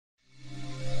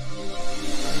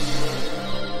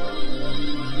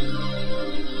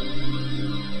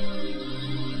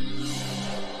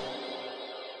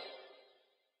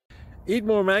eat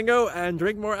more mango and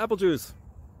drink more apple juice.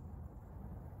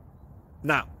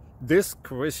 Now, this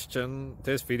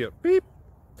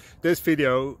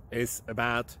video is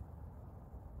about,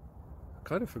 I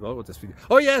kind of forgot what this video,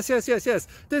 oh yes,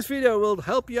 this video will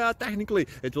help you out technically.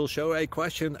 It will show a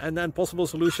question and then possible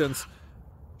solutions.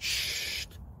 Shh.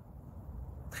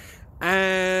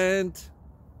 And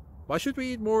why should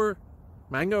we eat more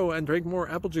mango and drink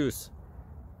more apple juice?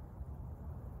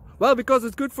 Well, because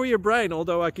it's good for your brain,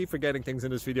 although I keep forgetting things in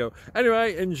this video.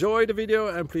 Anyway, enjoy the video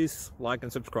and please like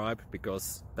and subscribe,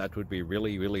 because that would be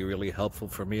really helpful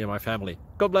for me and my family.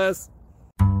 God bless!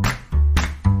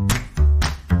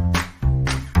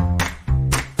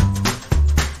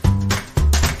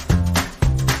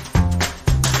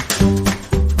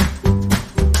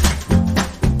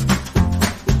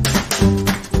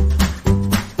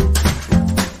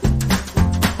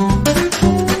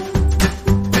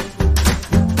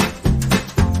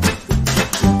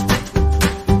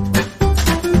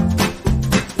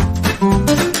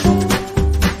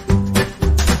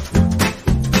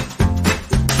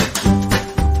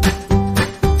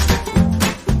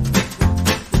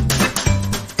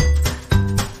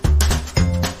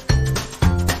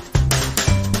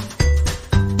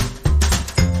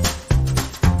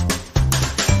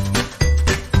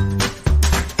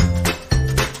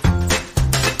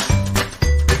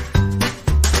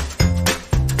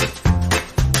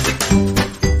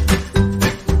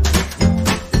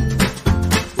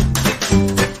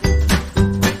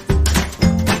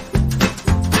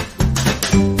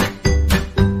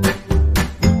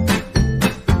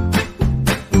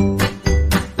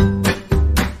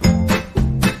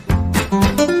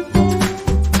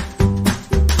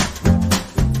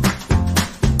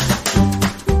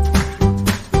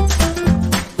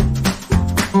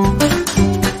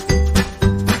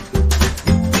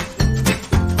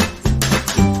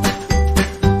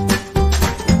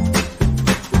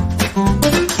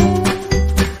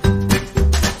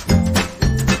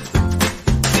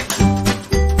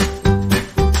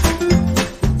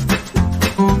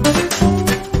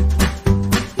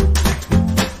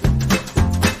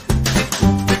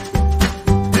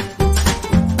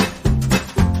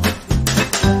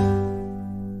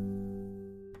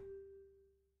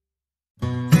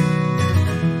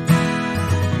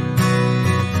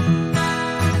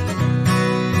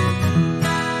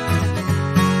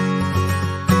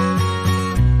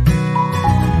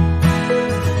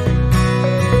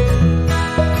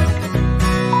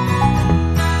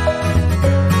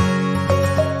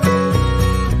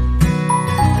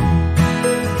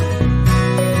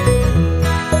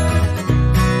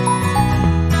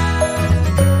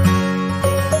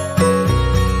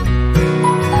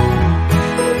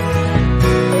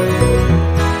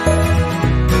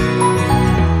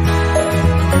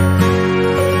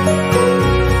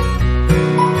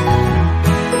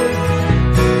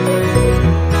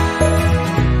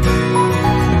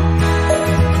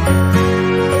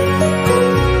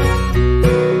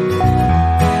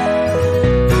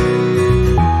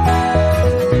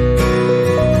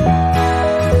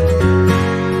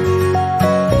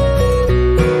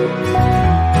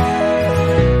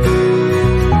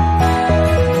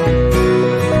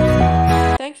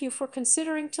 Thank you for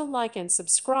considering to like and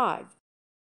subscribe.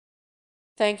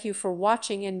 Thank you for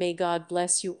watching, and may God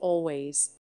bless you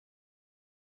always.